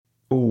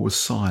all was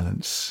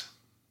silence.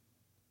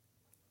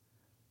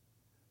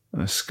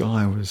 And the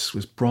sky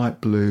was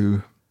bright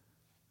blue.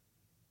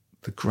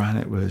 The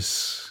granite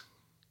was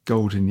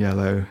golden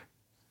yellow.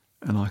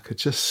 And I could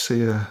just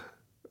see a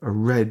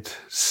red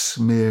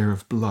smear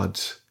of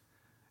blood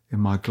in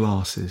my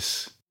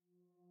glasses.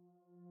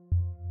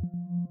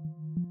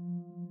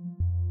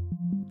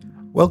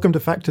 Welcome to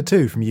Factor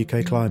 2 from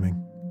UK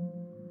Climbing.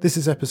 This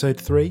is episode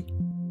 3,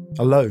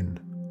 Alone,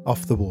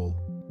 Off the Wall.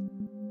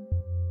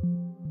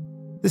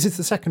 This is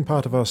the second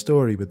part of our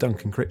story with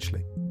Duncan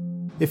Critchley.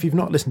 If you've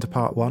not listened to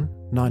part 1,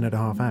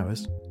 9.5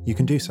 hours, you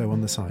can do so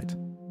on the site.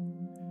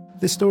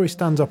 This story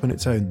stands up on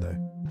its own though.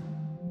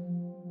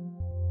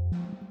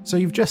 So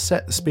you've just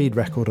set the speed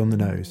record on the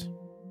nose.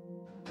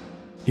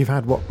 You've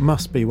had what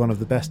must be one of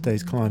the best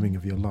days climbing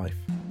of your life.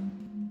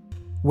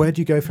 Where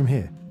do you go from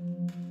here?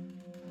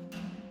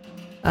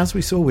 As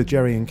we saw with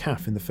Jerry and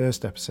Kath in the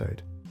first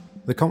episode,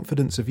 the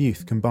confidence of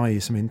youth can buy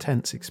you some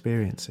intense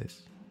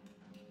experiences.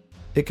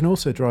 It can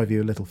also drive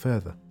you a little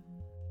further.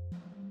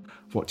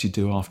 What do you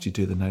do after you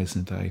do the nose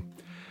in a day?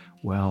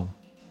 Well,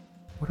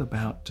 what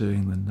about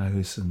doing the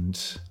nose and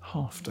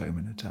half dome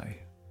in a day?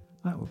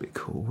 That would be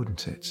cool,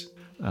 wouldn't it?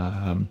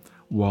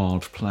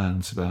 Wild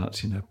plans about,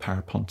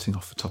 paraponting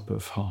off the top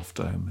of Half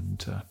Dome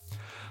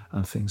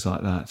and things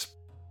like that.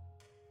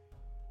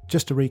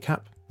 Just to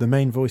recap, the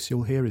main voice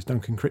you'll hear is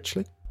Duncan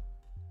Critchley.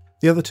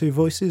 The other two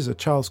voices are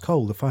Charles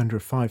Cole, the founder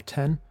of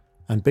 510,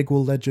 and Big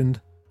Wall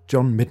legend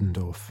John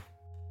Middendorf.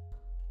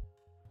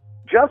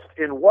 Just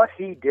in what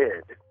he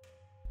did,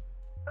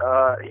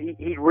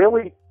 he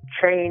really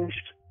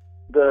changed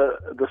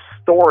the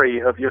story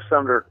of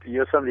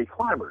Yosemite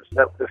climbers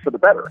for the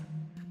better.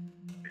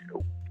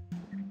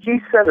 He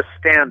set a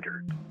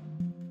standard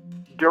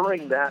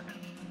during that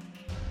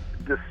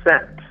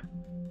descent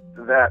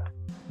that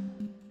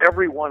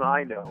everyone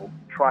I know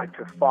tried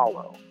to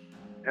follow.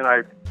 And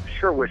I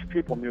sure wish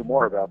people knew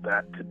more about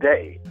that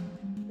today.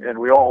 And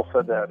we all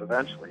said that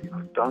eventually.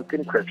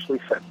 Duncan Critchley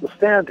set the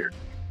standard.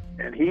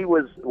 And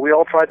we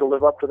all tried to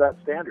live up to that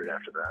standard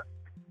after that.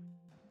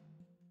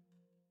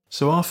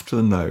 So after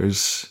the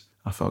nose,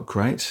 I felt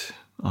great.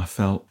 I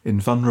felt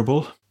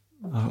invulnerable.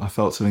 I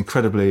felt so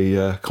incredibly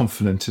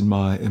confident in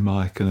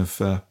my kind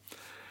of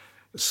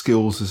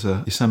skills as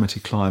a Yosemite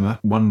climber.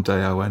 One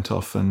day I went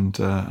off and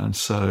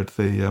soloed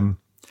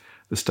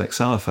the Stek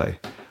Salafé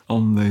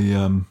on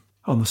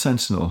the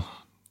Sentinel,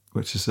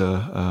 which is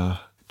a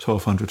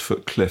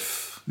 1,200-foot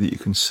cliff that you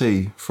can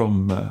see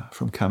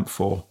from Camp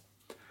 4.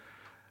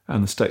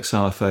 And the Stek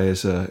Salafé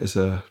is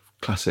a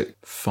classic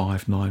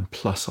 5.9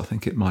 plus, I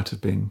think it might have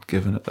been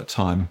given at that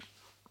time.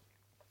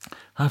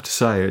 I have to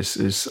say,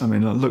 I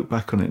look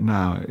back on it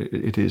now,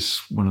 it is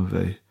one of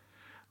the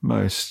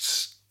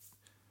most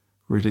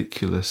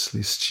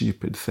ridiculously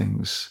stupid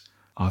things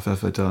I've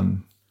ever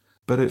done.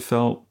 But it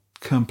felt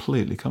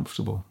completely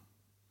comfortable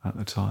at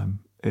the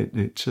time.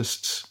 It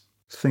just,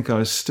 I think I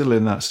was still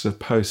in that sort of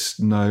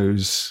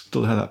post-nose,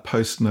 still had that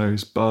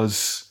post-nose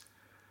buzz.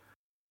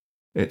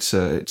 It's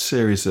a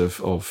series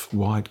of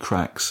wide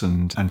cracks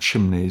and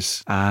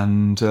chimneys.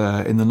 And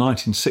in the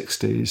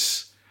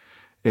 1960s,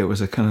 it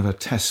was a kind of a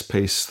test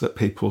piece that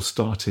people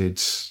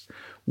started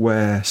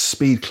where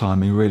speed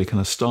climbing really kind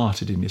of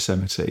started in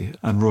Yosemite.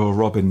 And Royal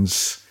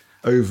Robbins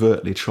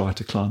overtly tried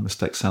to climb the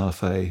Stek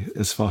Salafé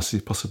as fast as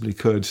he possibly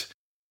could.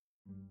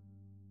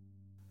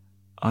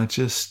 I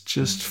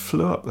just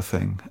flew up the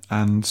thing,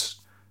 and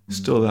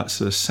still that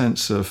sort of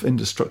sense of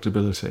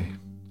indestructibility.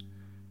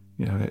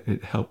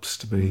 It helps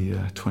to be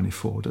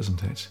 24,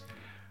 doesn't it?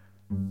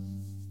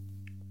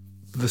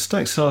 The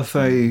Stek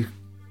Salafé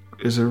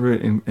is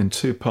in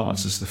two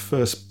parts. It's the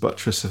first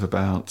buttress of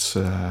about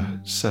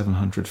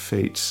 700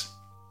 feet,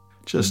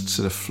 just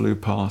sort of flew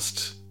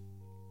past.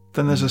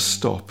 Then there's a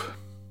stop.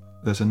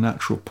 There's a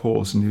natural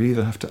pause, and you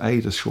either have to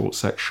aid a short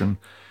section,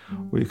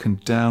 or you can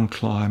down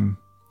climb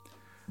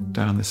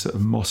down this sort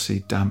of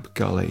mossy, damp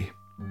gully,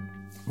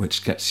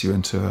 which gets you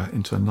into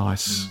a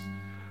nice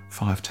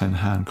 510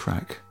 hand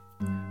crack.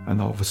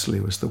 And obviously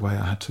was the way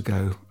I had to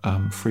go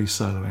free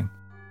soloing.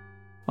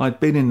 I'd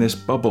been in this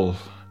bubble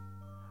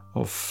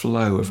of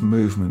flow, of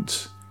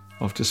movement,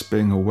 of just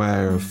being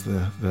aware of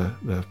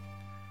the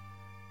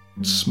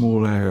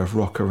small area of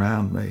rock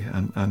around me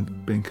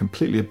and being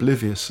completely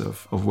oblivious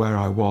of where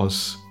I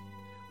was,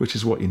 which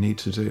is what you need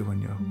to do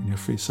when you're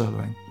free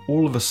soloing.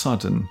 All of a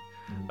sudden,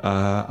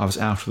 I was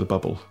out of the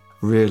bubble.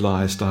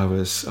 Realised I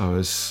was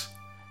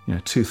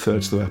 2/3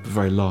 of the way up a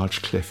very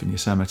large cliff in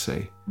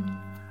Yosemite.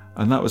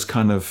 And that was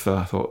kind of,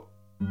 I thought,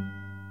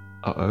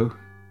 uh-oh.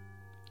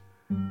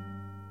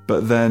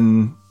 But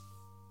then,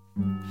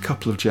 a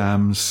couple of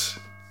jams,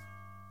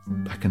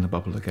 back in the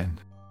bubble again.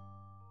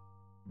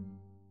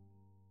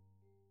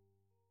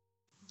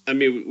 I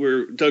mean,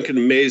 where Duncan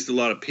amazed a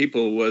lot of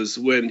people was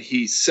when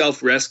he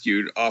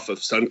self-rescued off of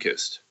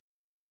Sunkist.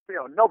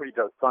 Nobody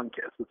does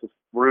Sunkist. It's just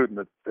rude,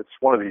 and it's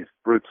one of these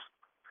routes.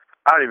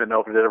 I don't even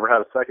know if it ever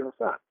had a second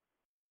ascent.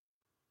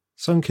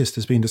 Sunkist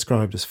has been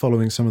described as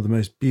following some of the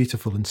most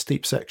beautiful and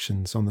steep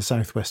sections on the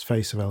southwest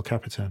face of El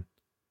Capitan.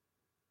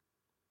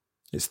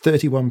 It's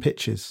 31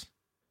 pitches,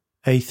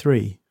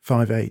 A3,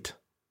 5/8,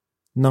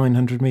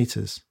 900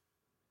 metres.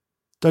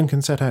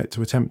 Duncan set out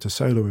to attempt a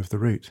solo of the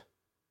route,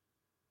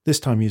 this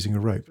time using a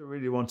rope. What I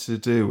really wanted to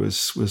do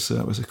was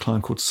a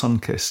climb called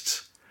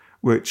Sunkist,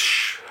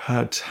 which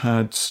had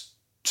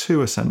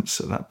two ascents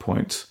at that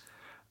point.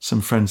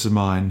 Some friends of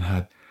mine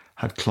had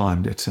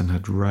climbed it and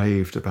had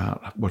raved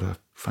about what a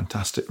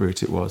fantastic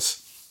route it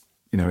was.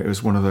 You know, it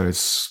was one of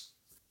those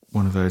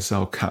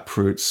El Cap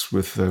routes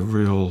with the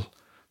real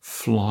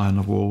fly on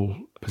the wall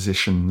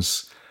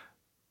positions,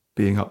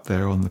 being up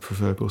there on the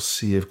proverbial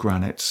sea of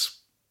granite,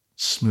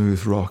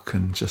 smooth rock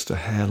and just a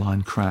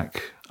hairline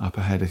crack up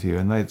ahead of you.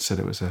 And they'd said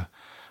it was a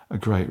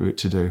great route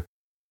to do.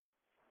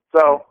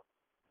 So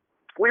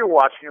we were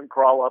watching him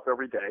crawl up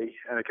every day,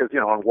 and because,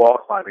 on wall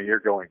climbing, you're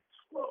going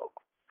slow.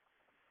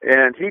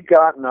 And he'd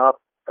gotten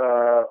up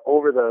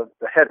over the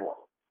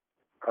headwall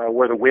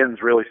where the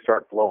winds really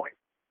start blowing.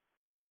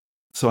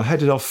 So I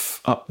headed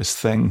off up this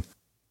thing.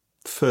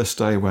 The first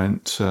day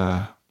went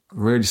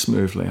really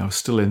smoothly. I was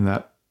still in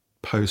that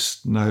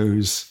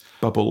post-nose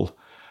bubble,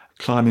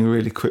 climbing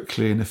really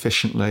quickly and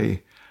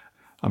efficiently.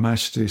 I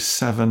managed to do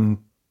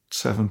seven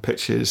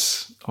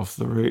pitches of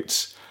the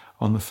route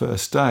on the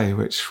first day,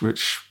 which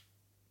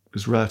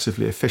was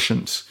relatively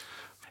efficient.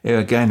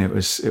 Again, it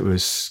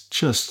was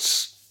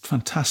just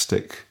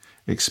fantastic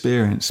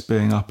experience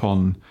being up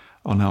on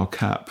El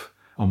Cap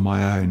on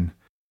my own.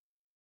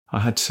 I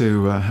had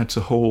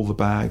to haul the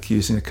bag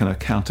using a kind of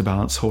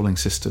counterbalance hauling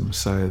system.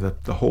 So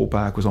the haul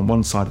bag was on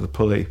one side of the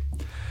pulley,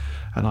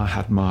 and I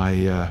had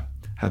my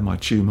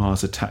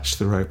Jumars attached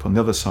to the rope on the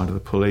other side of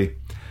the pulley.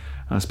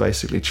 I was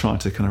basically trying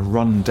to kind of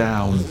run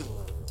down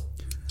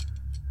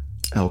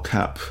El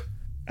Cap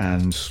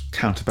and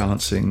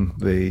counterbalancing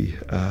the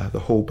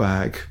haul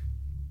bag.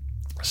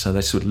 So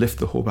this would lift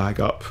the haul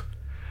bag up.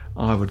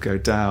 I would go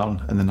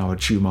down, and then I would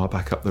Jumar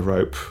back up the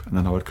rope, and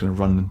then I would kind of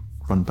run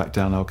back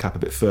down El Cap a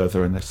bit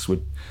further, and this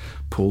would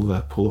pull the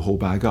haul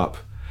bag up.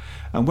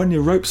 And when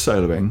you're rope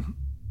soloing,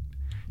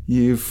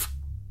 you've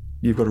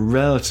got a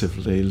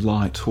relatively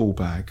light haul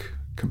bag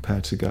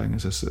compared to going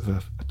as a sort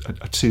of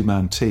a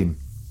two-man team.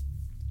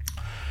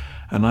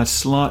 And I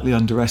slightly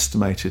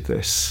underestimated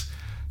this.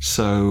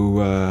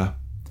 So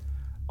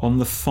on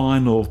the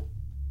final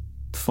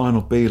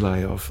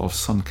belay of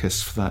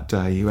Sunkist for that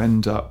day, you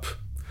end up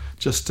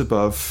just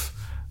above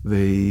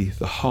the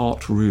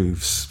Heart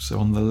roofs. So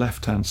on the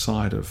left-hand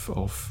side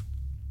of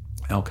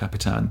El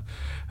Capitan,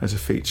 there's a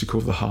feature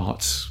called the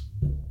Heart,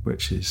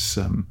 which is,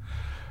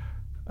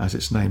 as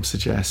its name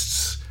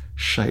suggests,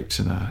 shaped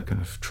in a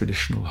kind of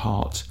traditional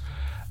heart.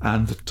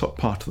 And the top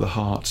part of the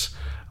heart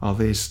are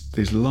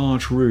these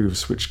large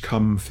roofs which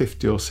come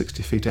 50 or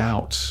 60 feet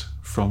out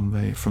from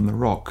the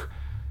rock.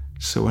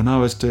 So when I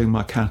was doing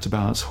my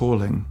counterbalance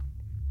hauling,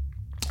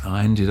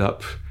 I ended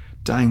up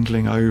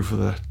dangling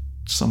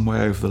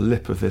somewhere over the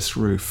lip of this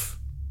roof,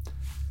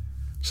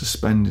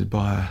 suspended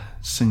by a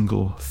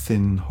single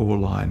thin haul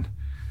line,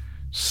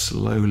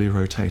 slowly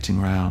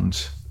rotating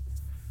round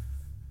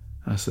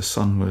as the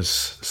sun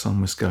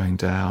was going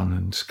down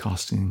and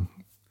casting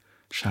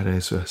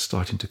shadows were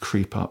starting to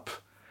creep up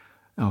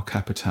El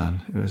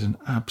Capitan. It was an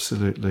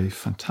absolutely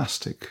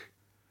fantastic,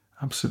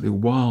 absolutely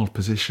wild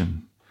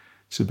position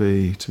to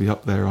be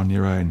up there on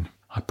your own.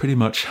 I pretty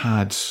much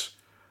had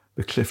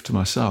the cliff to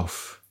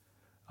myself.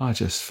 I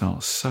just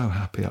felt so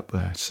happy up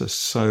there.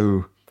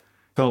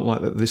 Felt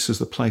like that this was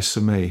the place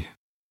for me.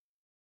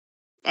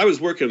 I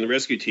was working on the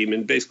rescue team,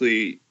 and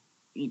basically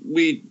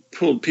we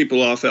pulled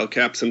people off El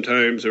Cap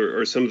sometimes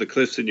or some of the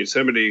cliffs in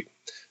Yosemite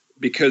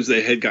because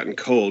they had gotten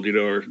cold,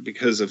 or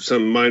because of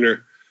some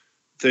minor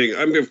thing.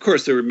 I mean, of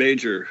course, there were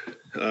major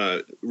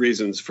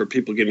reasons for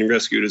people getting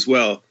rescued as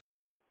well.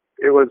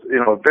 It was,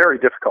 a very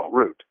difficult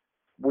route.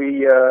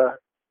 We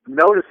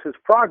noticed his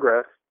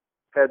progress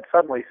had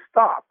suddenly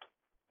stopped.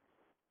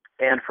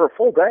 And for a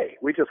full day,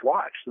 we just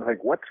watched and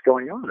like, what's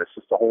going on? It's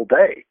just a whole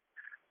day.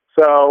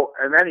 So,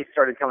 and then he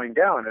started coming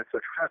down, and it's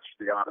that's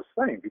the honest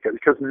thing,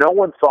 because no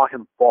one saw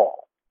him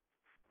fall.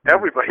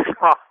 Everybody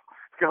saw him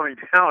going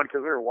down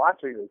because we were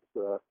watching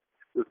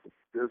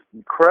this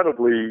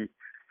incredibly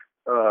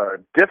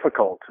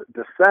difficult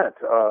descent,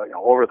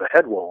 over the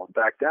headwall and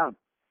back down.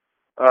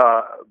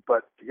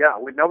 But yeah,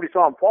 nobody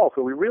saw him fall,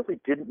 so we really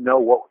didn't know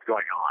what was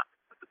going on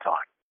at the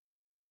time.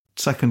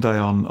 Second day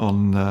on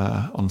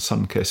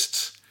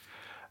Sunkist,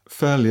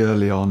 fairly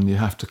early on, you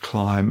have to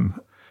climb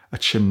a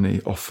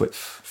chimney off-width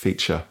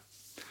feature.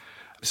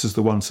 This is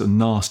the one sort of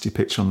nasty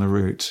pitch on the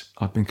route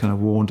I've been kind of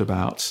warned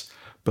about,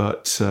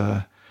 but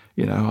I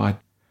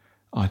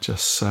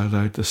just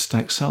soloed the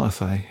Stek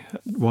Salethe.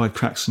 Wide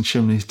cracks and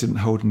chimneys didn't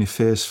hold any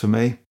fears for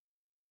me.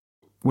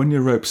 When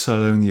you're rope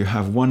soloing, you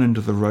have one end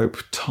of the rope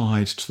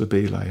tied to the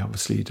belay.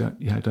 Obviously, you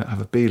don't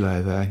have a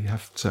belay there. You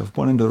have to have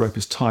one end of the rope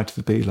is tied to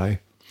the belay,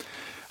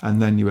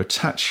 and then you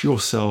attach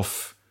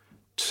yourself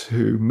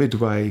to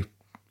midway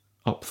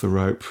up the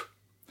rope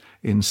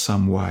in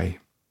some way,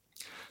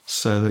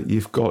 so that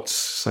you've got,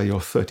 say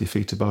you're 30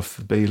 feet above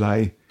the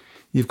belay,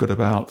 you've got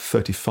about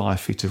 35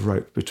 feet of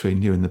rope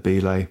between you and the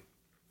belay,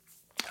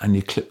 and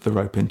you clip the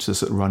rope into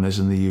sort of runners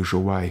in the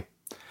usual way.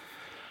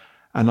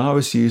 And I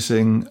was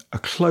using a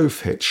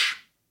clove hitch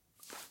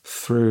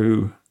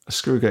through a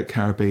screw-gate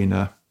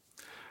carabiner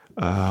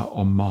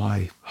on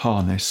my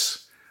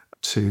harness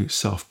to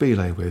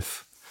self-belay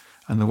with.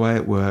 And the way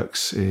it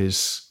works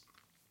is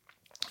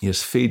you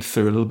just feed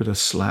through a little bit of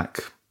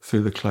slack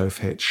through the clove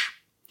hitch.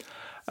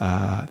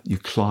 You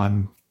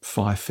climb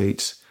 5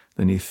 feet,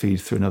 then you feed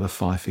through another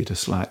 5 feet of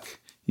slack.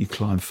 You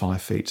climb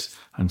 5 feet,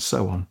 and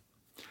so on.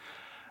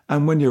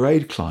 And when you're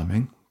aid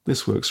climbing,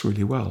 this works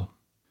really well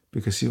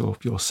because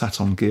you're sat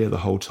on gear the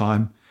whole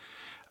time.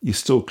 You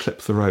still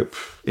clip the rope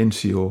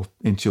into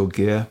your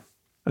gear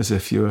as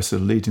if you were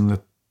sort of leading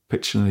the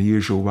pitch in the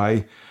usual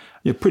way.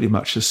 You're pretty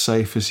much as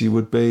safe as you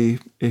would be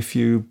if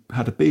you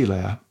had a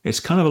belayer. It's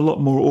kind of a lot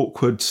more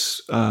awkward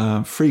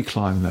free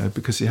climb though,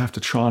 because you have to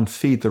try and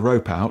feed the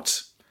rope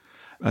out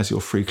as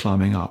you're free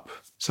climbing up.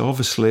 So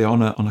obviously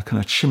on a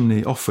kind of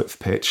chimney off-width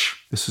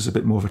pitch, this was a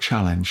bit more of a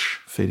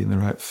challenge, feeding the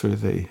rope through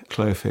the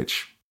clove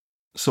hitch.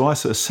 So I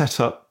sort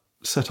of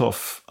set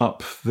off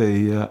up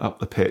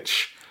the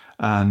pitch,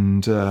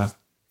 and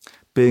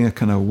being a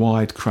kind of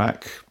wide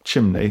crack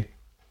chimney,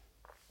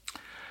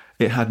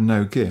 it had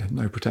no gear,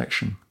 no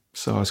protection.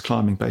 So I was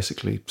climbing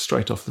basically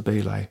straight off the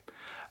belay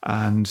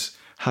and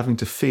having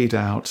to feed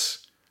out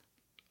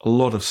a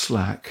lot of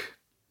slack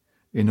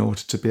in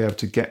order to be able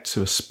to get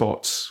to a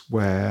spot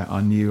where I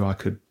knew I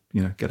could,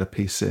 get a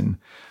piece in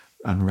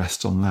and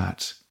rest on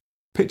that.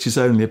 Pitch is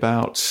only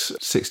about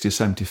 60 or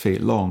 70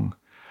 feet long,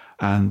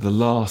 and the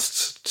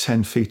last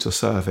 10 feet or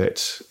so of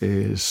it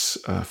is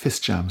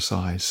fist jam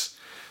size.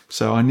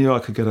 So I knew I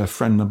could get a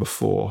friend number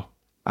 4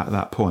 at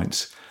that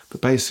point.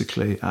 But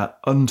basically,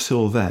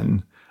 until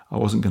then, I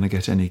wasn't going to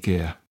get any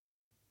gear.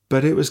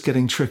 But it was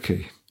getting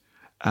tricky,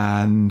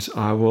 and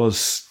I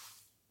was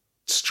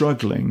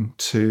struggling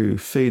to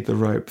feed the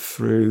rope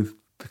through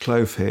the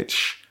clove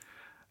hitch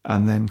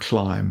and then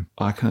climb.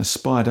 I kind of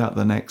spied out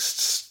the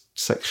next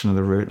section of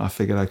the route, and I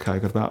figured, okay,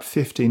 I've got about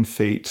 15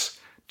 feet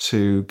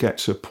to get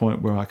to a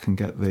point where I can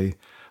get the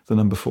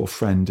number 4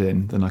 friend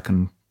in. Then I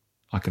can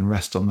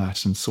rest on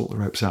that and sort the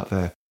ropes out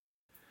there.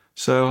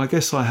 So I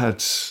guess I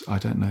had,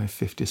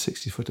 50 or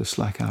 60 foot of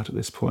slack out at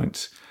this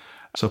point.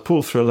 So I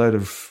pulled through a load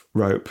of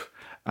rope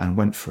and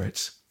went for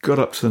it. Got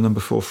up to the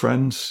number 4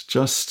 friend,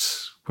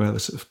 just where the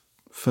sort of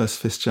first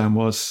fist jam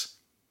was,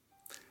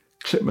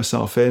 clipped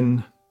myself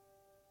in,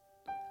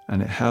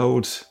 and it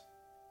held,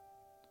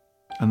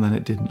 and then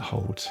it didn't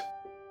hold.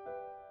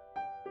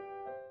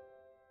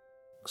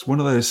 It's one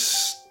of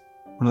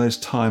those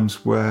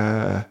times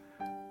where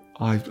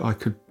I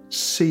could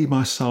see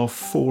myself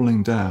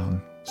falling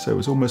down. So it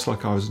was almost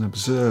like I was an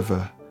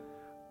observer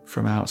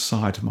from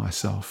outside of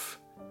myself.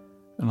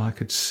 And I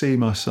could see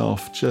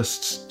myself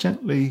just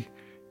gently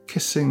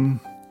kissing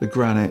the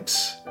granite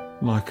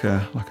like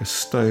a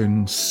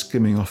stone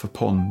skimming off a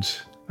pond,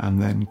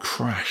 and then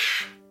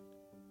crash,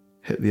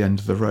 hit the end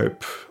of the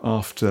rope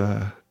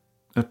after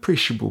an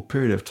appreciable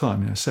period of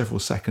time, several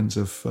seconds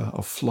of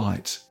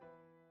flight.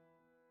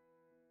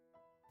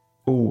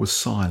 All was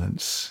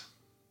silence.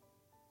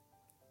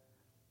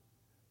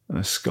 And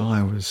the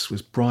sky was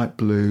bright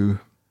blue.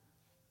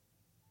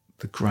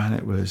 The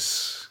granite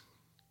was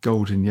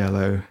golden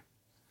yellow.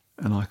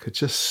 And I could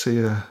just see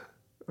a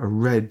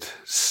red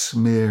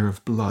smear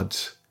of blood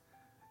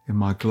in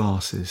my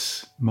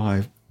glasses.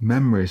 My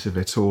memories of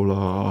it all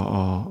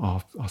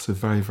are sort of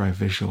very, very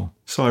visual.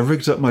 So I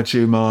rigged up my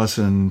Jumars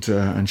and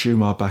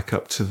Jumar back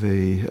up to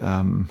the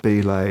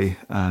belay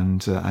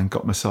and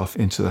got myself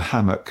into the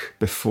hammock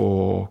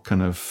before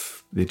kind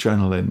of the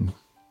adrenaline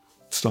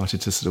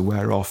started to sort of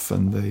wear off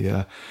and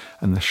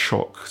the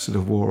shock sort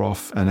of wore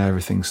off and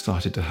everything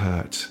started to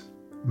hurt.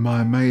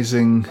 My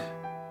amazing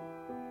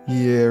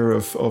year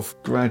of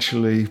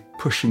gradually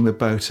pushing the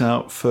boat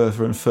out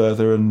further and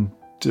further and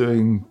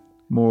doing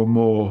more and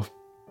more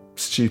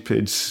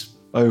stupid,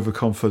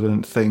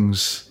 overconfident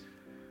things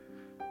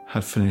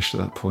had finished at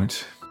that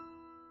point.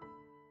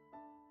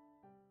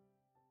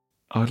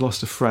 I'd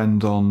lost a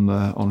friend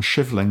on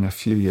Shivling a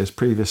few years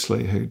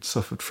previously who'd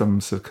suffered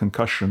from sort of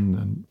concussion,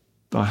 and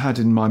I had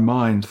in my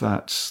mind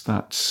that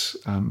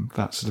sort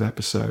of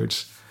episode.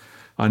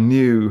 I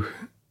knew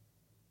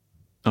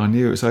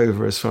it was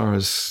over as far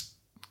as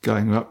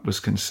going up was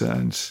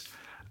concerned,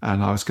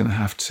 and I was going to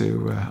have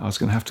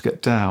to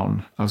get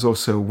down. I was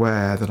also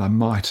aware that I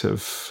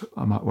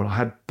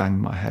had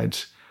banged my head,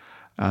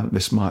 and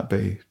this might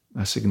be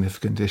a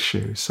significant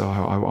issue. So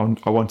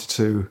I wanted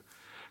to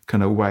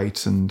kind of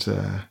wait and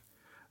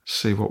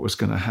see what was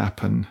going to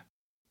happen.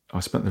 I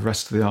spent the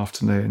rest of the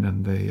afternoon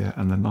and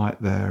the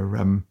night there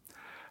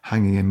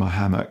hanging in my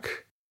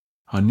hammock.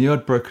 I knew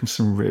I'd broken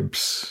some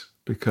ribs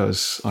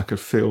because I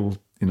could feel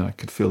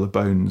the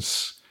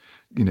bones.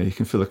 You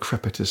can feel the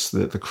crepitus,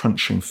 the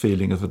crunching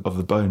feeling of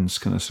the bones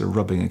kind of sort of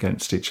rubbing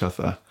against each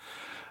other.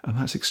 And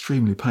that's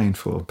extremely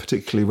painful,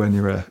 particularly when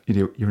you're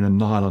in a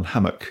nylon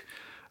hammock.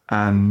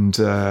 And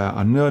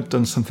I knew I'd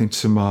done something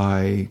to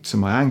my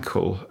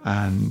ankle,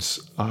 and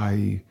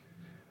I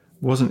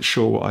wasn't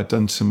sure what I'd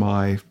done to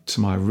my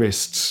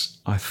wrists.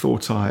 I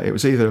thought it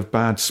was either a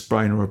bad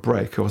sprain or a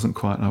break. I wasn't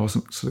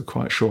sort of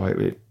quite sure.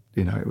 It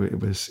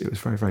was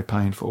very, very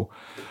painful.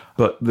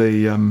 But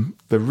the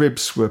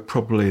ribs were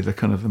probably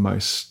the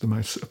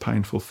most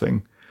painful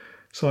thing.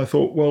 So I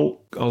thought,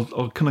 well,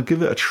 I'll kind of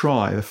give it a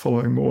try the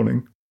following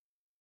morning.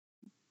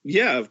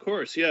 Yeah, of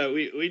course. Yeah,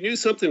 we knew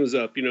something was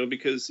up,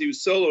 because he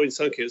was soloing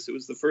Sunkist. It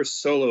was the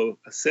first solo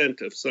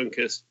ascent of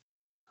Sunkist.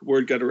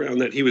 Word got around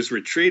that he was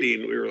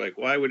retreating. We were like,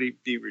 why would he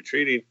be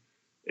retreating?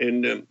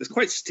 And it's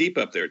quite steep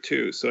up there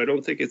too, so I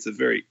don't think it's a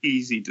very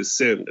easy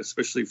descent,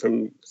 especially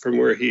from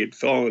where he had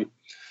fallen.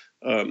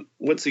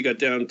 Once he got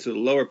down to the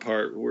lower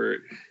part where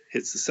it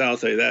hits the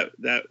south eye,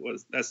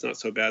 that's not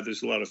so bad.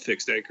 There's a lot of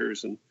fixed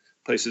anchors and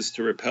places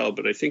to rappel,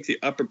 but I think the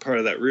upper part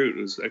of that route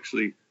was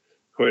actually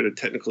quite a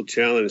technical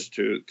challenge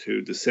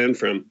to descend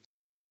from.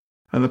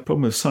 And the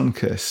problem with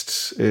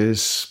Sunkist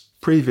is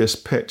previous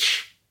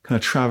pitch kind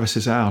of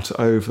traverses out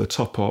over the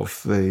top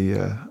of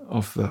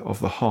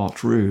the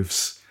heart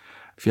roofs.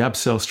 If you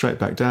abseil straight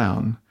back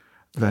down,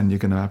 then you're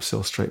going to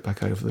abseil straight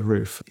back over the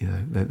roof.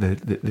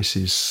 This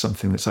is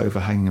something that's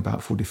overhanging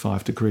about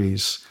 45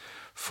 degrees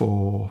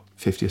for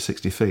 50 or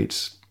 60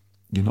 feet.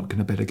 You're not going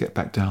to be able to get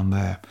back down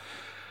there.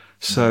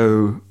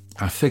 So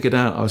I figured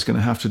out I was going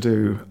to have to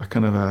do a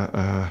kind of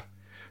a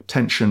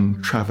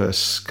tension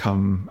traverse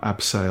come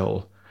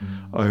abseil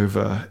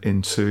over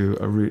into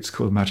a route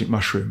called Magic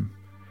Mushroom.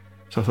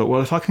 So I thought,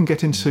 well, if I can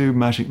get into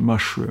Magic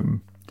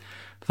Mushroom,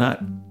 that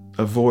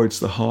avoids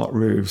the heart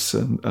roofs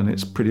and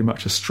it's pretty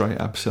much a straight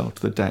abseil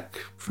to the deck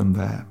from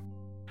there.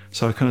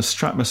 So I kind of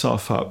strapped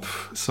myself up.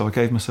 So I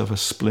gave myself a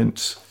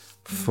splint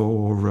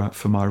for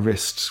my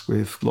wrists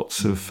with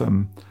lots of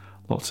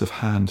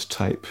hand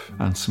tape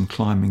and some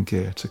climbing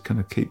gear to kind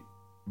of keep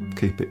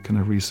it kind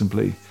of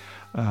reasonably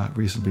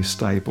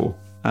stable,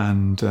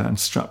 and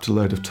strapped a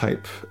load of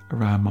tape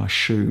around my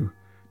shoe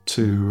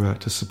to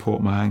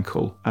support my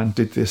ankle, and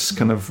did this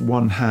kind of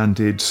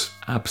one-handed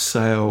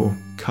abseil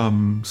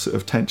come sort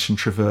of tension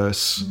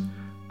traverse,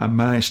 and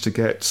managed to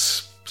get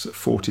sort of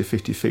 40 or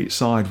 50 feet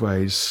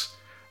sideways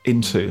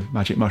into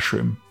Magic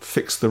Mushroom,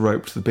 fixed the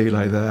rope to the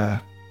belay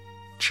there,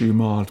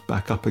 tumard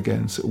back up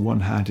again, sort of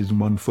one-handed and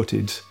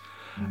one-footed.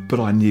 But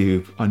I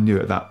knew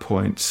at that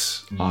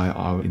point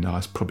I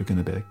was probably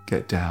going to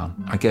get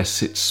down. I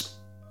guess it's,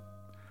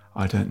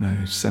 I don't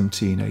know,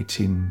 17,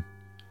 18,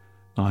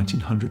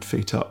 1900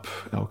 feet up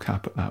El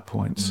Cap at that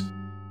point.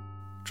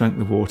 Drank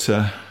the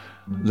water,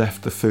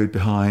 left the food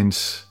behind,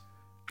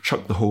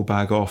 chucked the haul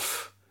bag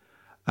off,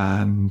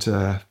 and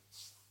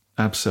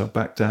abseiled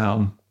back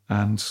down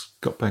and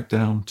got back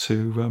down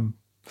to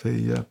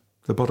the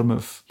bottom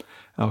of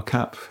El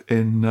Cap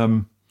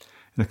in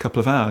a couple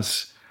of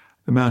hours.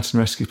 The mountain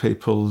rescue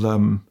people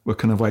were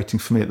kind of waiting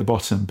for me at the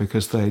bottom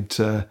because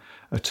a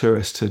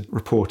tourist had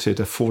reported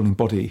a falling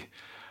body,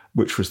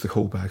 which was the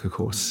haul bag, of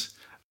course.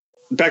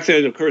 Back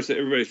then, of course,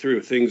 everybody threw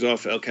things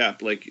off El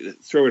Cap. Like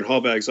throwing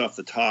haul bags off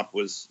the top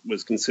was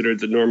considered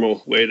the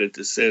normal way to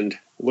descend. It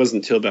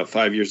wasn't until about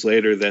 5 years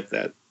later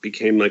that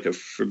became like a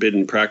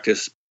forbidden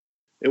practice.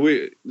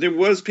 And there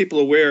was people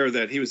aware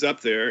that he was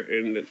up there,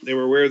 and they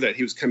were aware that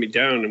he was coming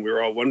down, and we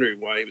were all wondering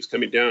why he was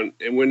coming down.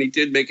 And when he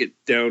did make it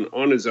down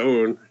on his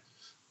own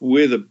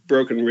with a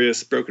broken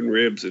wrist, broken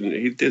ribs, and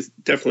he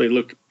definitely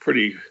looked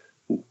pretty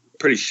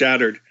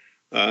shattered.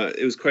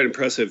 It was quite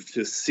impressive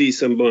to see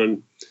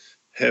someone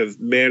have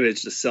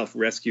managed a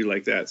self-rescue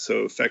like that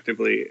so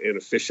effectively and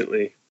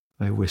efficiently.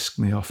 They whisked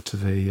me off to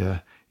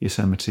the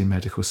Yosemite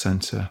Medical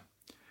Center,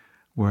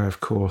 where, of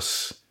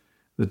course,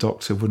 the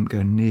doctor wouldn't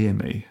go near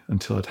me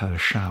until I'd had a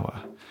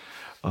shower.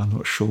 I'm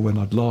not sure when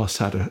I'd last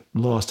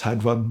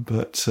had one,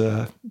 but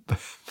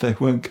they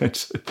weren't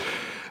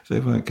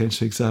going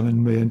to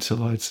examine me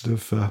until I'd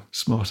sort of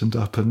smartened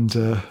up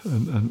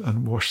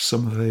and washed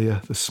some of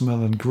the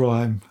smell and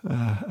grime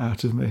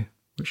out of me,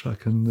 which I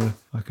can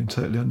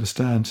totally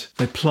understand.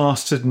 They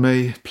plastered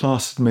me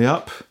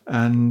up,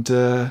 and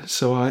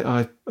so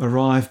I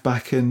arrived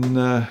back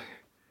in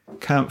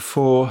Camp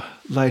 4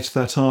 later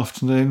that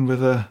afternoon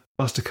with a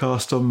plaster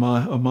cast on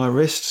my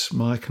wrist,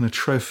 my kind of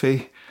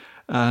trophy,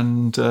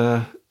 and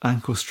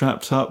ankle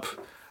strapped up.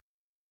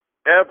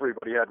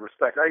 Everybody had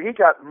respect. He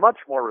got much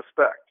more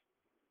respect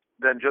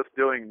than just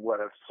doing what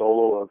a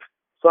solo of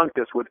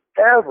Sunkist would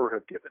ever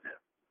have given him.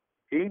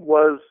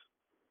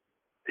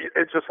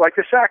 It's just like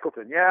the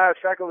Shackleton. Yeah,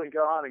 Shackleton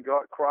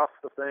got across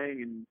the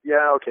thing, and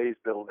yeah, okay, he's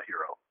built a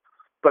hero.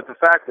 But the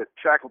fact that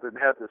Shackleton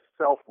had this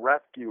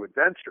self-rescue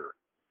adventure,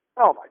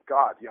 oh my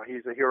God,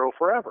 he's a hero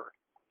forever.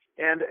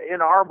 And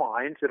in our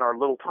minds, in our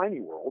little tiny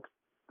world,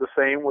 the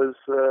same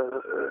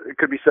it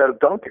could be said of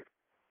Duncan.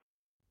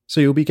 So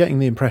you'll be getting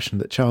the impression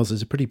that Charles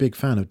is a pretty big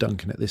fan of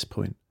Duncan at this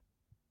point.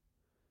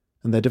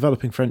 And their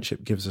developing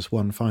friendship gives us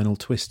one final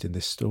twist in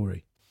this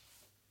story.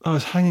 I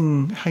was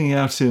hanging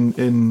out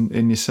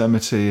in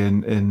Yosemite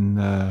in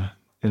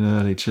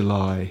early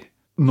July,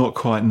 not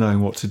quite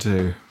knowing what to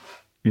do.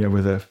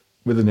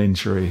 With an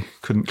injury,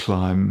 couldn't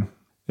climb.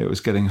 It was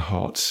getting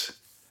hot,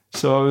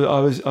 so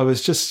I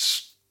was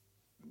just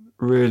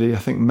really, I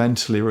think,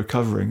 mentally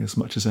recovering as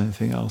much as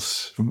anything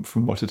else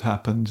from what had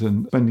happened,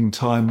 and spending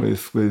time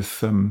with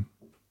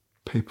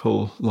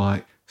people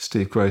like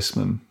Steve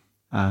Grossman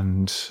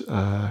and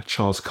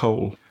Charles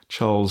Cole.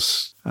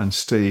 Charles and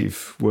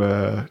Steve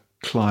were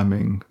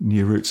climbing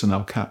new routes on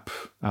El Cap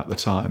at the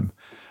time,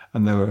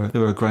 and they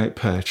were a great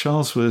pair.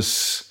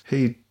 Charles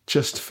he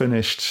just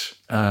finished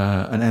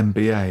an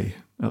MBA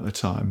at the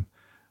time.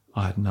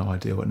 I had no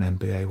idea what an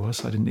MBA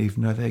was. I didn't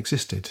even know they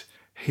existed.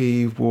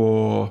 He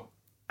wore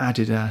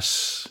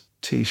Adidas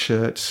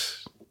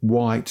T-shirt,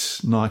 white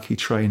Nike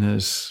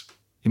trainers,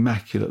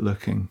 immaculate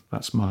looking.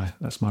 That's my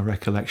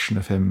recollection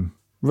of him.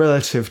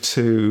 Relative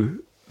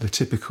to the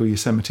typical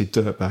Yosemite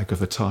dirtbag of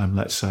the time,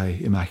 let's say,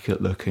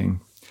 immaculate looking.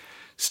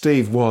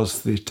 Steve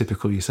was the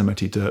typical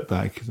Yosemite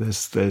dirtbag.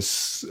 There's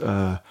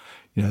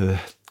the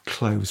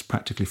clothes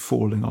practically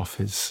falling off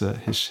his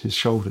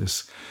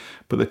shoulders.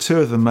 But the two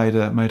of them made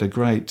a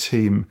great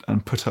team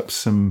and put up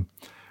some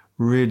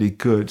really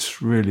good,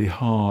 really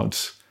hard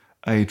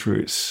aid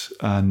routes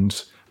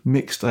and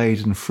mixed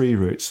aid and free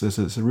routes.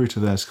 There's a route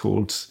of theirs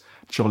called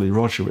Jolly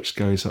Roger, which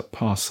goes up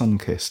past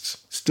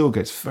Sunkist. Still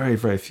gets very,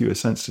 very few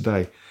ascents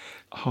today.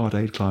 Hard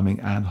aid climbing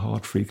and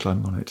hard free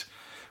climbing on it,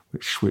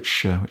 which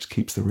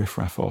keeps the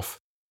riffraff off.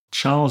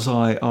 Charles,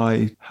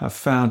 I have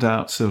found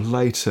out sort of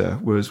later,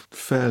 was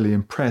fairly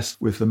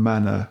impressed with the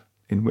manner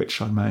in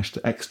which I managed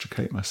to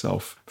extricate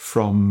myself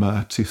from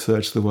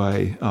 2/3 of the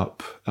way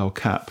up El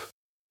Cap.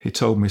 He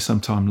told me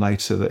sometime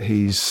later that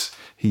he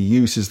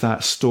uses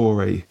that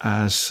story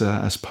as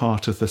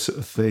part of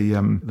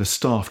the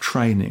staff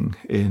training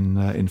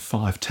in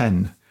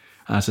 510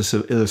 as a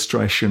sort of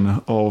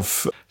illustration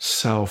of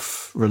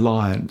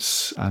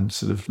self-reliance and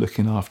sort of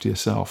looking after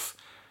yourself.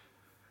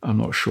 I'm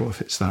not sure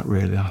if it's that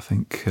really. I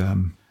think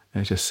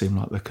it just seemed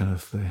like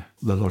the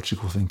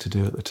logical thing to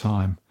do at the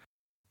time.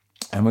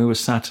 And we were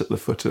sat at the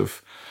foot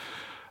of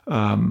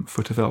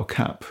El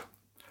Cap,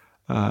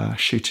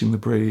 shooting the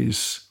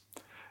breeze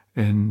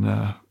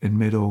in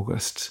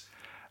mid-August,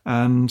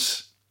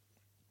 and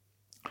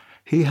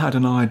he had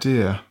an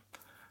idea.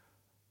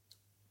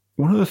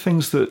 One of the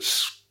things that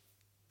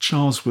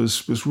Charles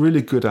was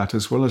really good at,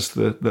 as well as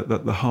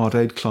the hard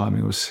aid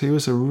climbing, was he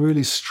was a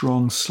really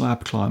strong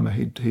slab climber.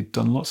 He'd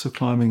done lots of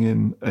climbing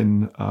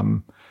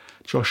in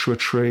Joshua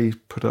Tree,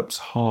 put up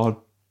hard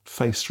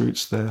face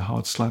routes there,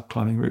 hard slab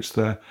climbing routes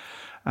there,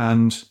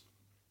 and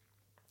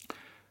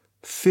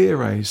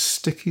Fieray's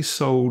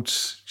sticky-soled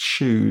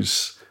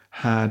shoes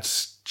had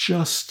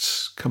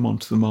just come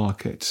onto the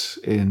market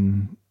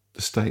in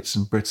the States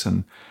and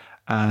Britain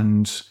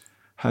and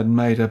had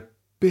made a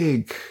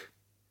big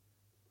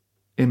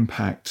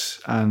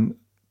impact. And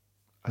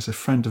as a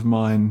friend of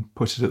mine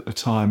put it at the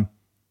time,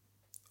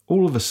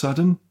 all of a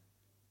sudden,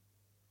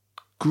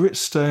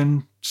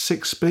 Gritstone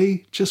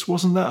 6B just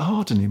wasn't that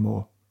hard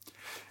anymore.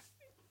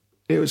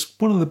 It was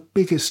one of the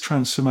biggest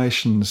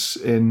transformations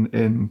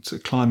in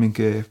climbing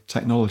gear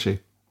technology.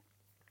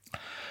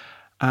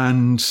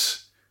 And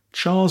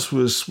Charles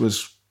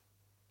was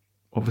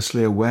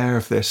obviously aware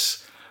of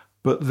this,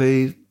 but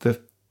the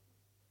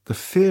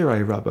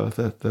Firay rubber,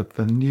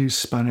 the new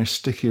Spanish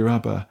sticky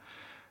rubber,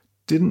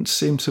 didn't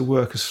seem to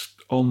work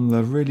on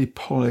the really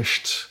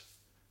polished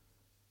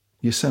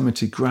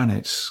Yosemite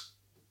granites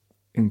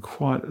in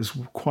quite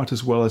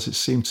as well as it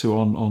seemed to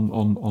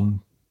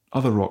on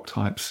other rock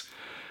types.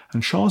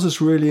 And Charles is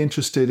really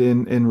interested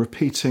in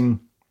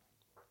repeating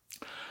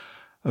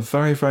a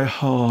very, very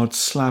hard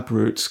slab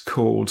route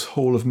called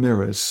Hall of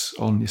Mirrors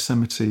on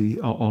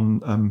Yosemite,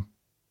 on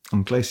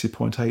Glacier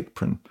Point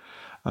Apron,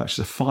 which is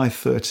a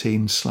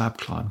 513 slab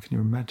climb. Can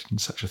you imagine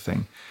such a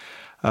thing?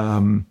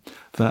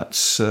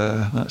 That's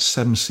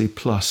 7C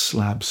plus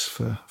slabs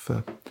for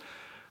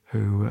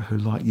who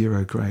like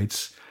Euro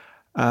grades.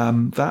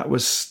 That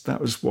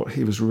was what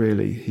he was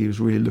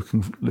really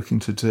looking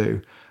to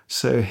do.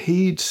 So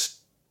he'd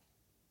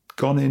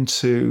gone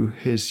into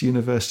his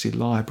university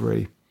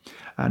library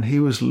and he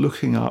was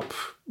looking up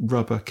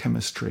rubber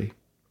chemistry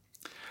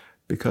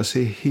because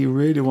he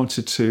really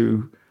wanted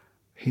to.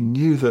 He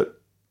knew that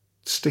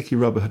sticky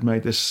rubber had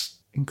made this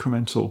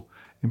incremental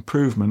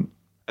improvement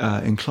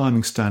in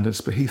climbing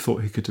standards, but he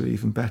thought he could do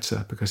even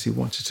better because he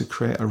wanted to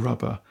create a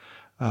rubber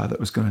that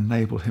was going to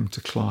enable him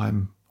to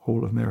climb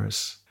Hall of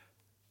Mirrors.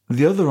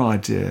 The other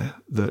idea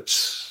that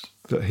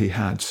he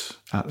had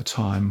at the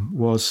time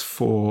was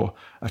for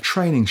a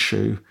training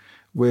shoe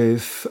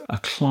with a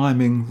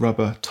climbing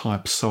rubber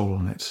type sole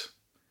on it,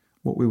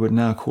 what we would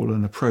now call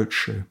an approach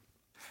shoe.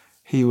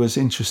 He was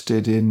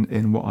interested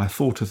in what I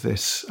thought of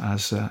this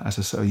as a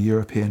sort of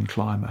European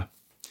climber.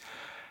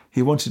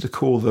 He wanted to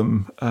call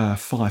them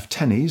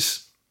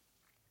 510s.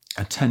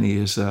 A tenny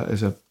is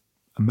a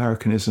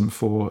Americanism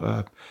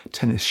for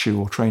tennis shoe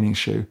or training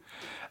shoe.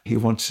 He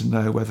wanted to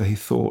know whether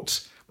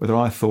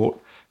I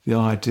thought the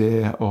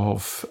idea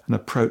of an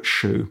approach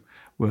shoe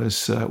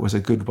was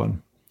a good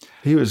one.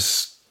 He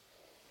was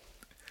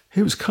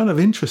kind of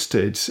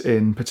interested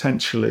in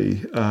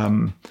potentially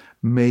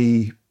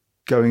me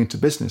going into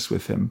business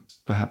with him,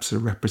 perhaps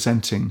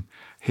representing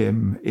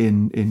him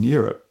in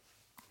Europe.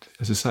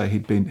 as I say,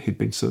 he'd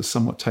been sort of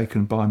somewhat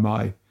taken by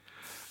my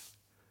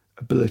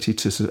ability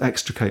to sort of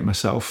extricate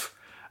myself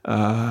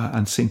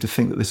and seemed to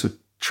think that this would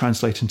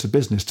translate into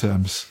business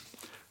terms.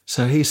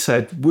 So he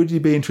said, would you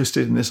be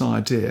interested in this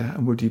idea,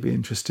 and would you be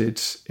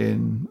interested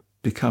in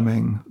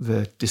becoming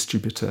the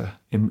distributor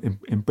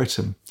in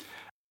Britain?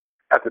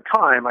 At the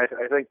time, I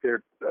think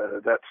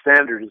that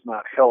standard is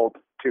not held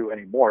to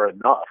anymore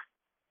enough.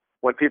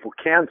 When people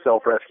can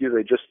self-rescue,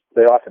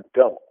 they often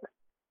don't.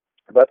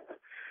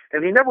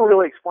 And he never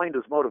really explained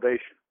his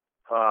motivation.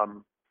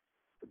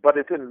 But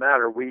it didn't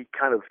matter. We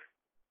kind of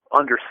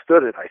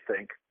understood it, I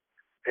think,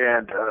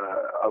 and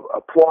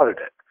applauded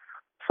it.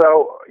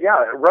 So,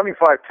 yeah, Rummy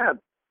 510,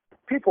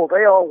 people,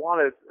 they all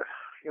wanted,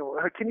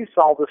 can you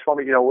solve this for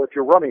me? If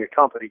you're running a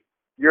company,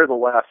 you're the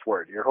last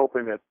word. You're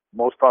hoping that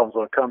most problems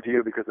don't come to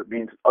you because it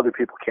means other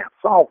people can't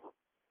solve them.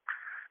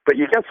 But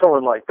you get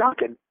someone like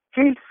Duncan,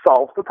 he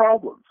solves the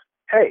problems.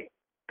 Hey,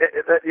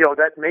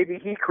 that maybe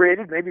he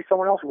created, maybe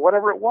someone else,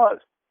 whatever it was.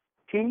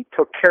 He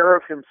took care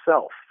of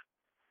himself.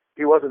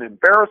 He wasn't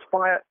embarrassed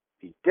by it.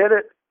 He did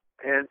it,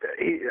 and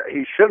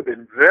he should have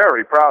been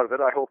very proud of it.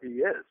 I hope he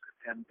is,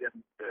 and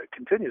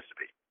continues to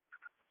be.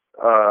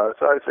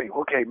 So I was thinking,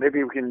 okay,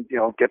 maybe we can,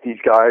 get these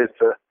guys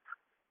to,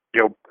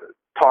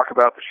 talk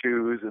about the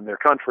shoes and their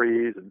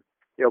countries, and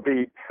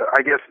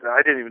I guess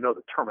I didn't even know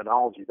the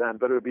terminology then,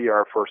 but it would be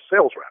our first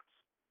sales reps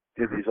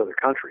in these other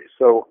countries.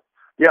 So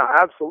yeah,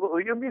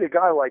 absolutely. You meet a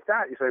guy like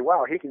that, you say,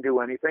 wow, he can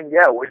do anything.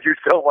 Yeah, would you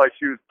sell my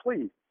shoes,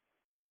 please?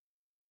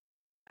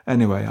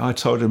 Anyway, I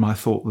told him I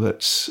thought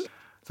that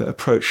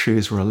Approach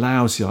Shoes were a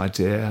lousy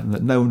idea and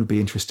that no one would be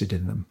interested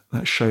in them.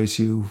 That shows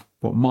you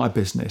what my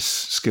business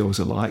skills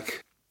are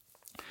like.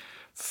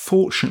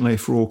 Fortunately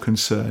for all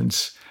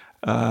concerned,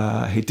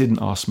 he didn't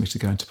ask me to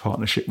go into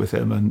partnership with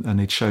him, and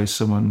he chose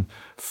someone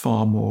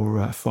far more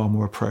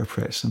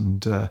appropriate.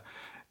 And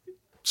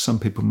some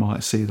people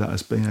might see that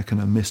as being a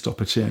kind of missed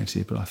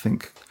opportunity, but I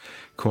think,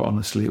 quite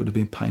honestly, it would have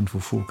been painful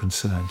for all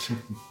concerned.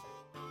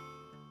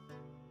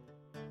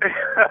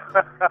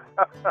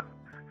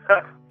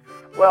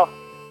 Well,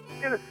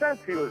 in a sense,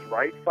 he was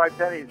right.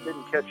 510s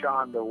didn't catch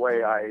on the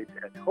way I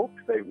had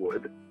hoped they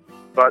would,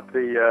 but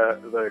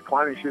the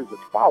climbing shoes that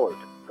followed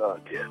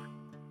did.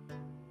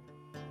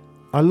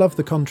 I love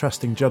the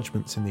contrasting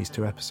judgments in these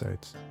two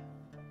episodes.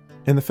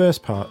 In the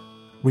first part,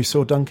 we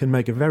saw Duncan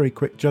make a very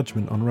quick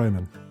judgment on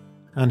Roman,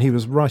 and he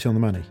was right on the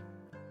money.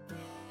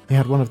 He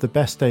had one of the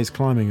best days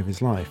climbing of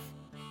his life,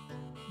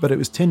 but it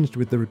was tinged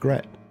with the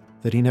regret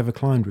that he never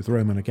climbed with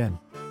Roman again.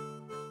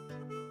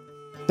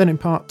 Then in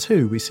part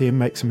 2, we see him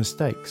make some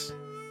mistakes,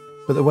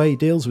 but the way he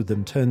deals with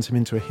them turns him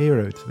into a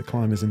hero to the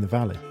climbers in the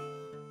valley,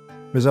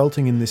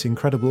 resulting in this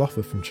incredible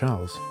offer from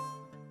Charles.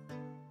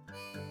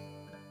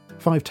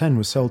 510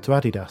 was sold to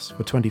Adidas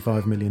for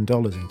 $25 million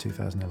in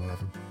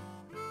 2011.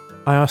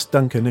 I asked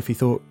Duncan if he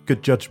thought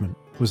good judgment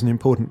was an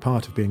important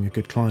part of being a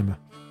good climber.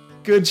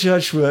 Good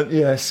judgment,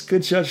 yes,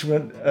 good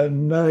judgment,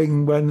 and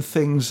knowing when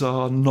things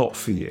are not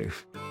for you.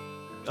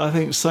 I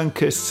think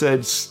Sunkist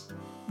said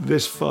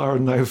this far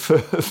and no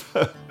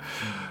further.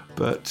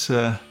 But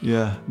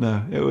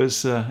it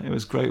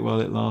was great while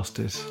it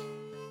lasted.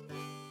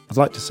 I'd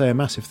like to say a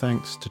massive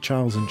thanks to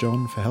Charles and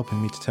John for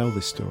helping me to tell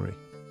this story.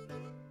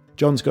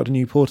 John's got a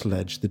new portal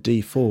edge, the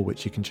D4,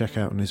 which you can check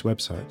out on his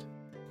website.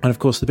 And of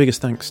course, the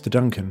biggest thanks to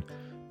Duncan,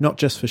 not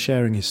just for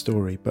sharing his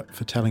story, but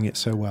for telling it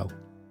so well.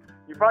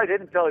 He probably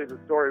didn't tell you the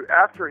story.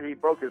 After he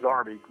broke his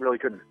arm, he really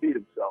couldn't feed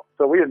himself.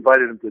 So we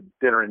invited him to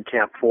dinner in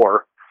Camp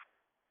 4.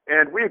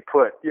 And we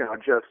put,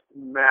 just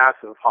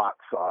massive hot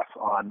sauce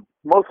on,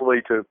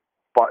 mostly to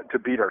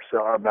beat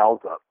our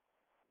mouths up.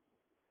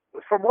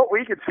 From what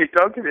we could see,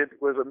 Duncan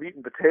was a meat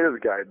and potatoes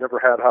guy, never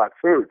had hot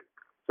food.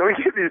 So he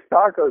gave these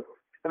tacos,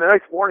 and the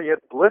next morning he had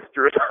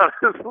blisters on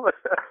his lips.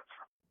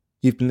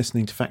 You've been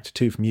listening to Factor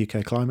 2 from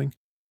UK Climbing.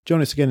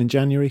 Join us again in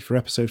January for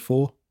episode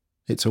 4.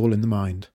 It's all in the mind.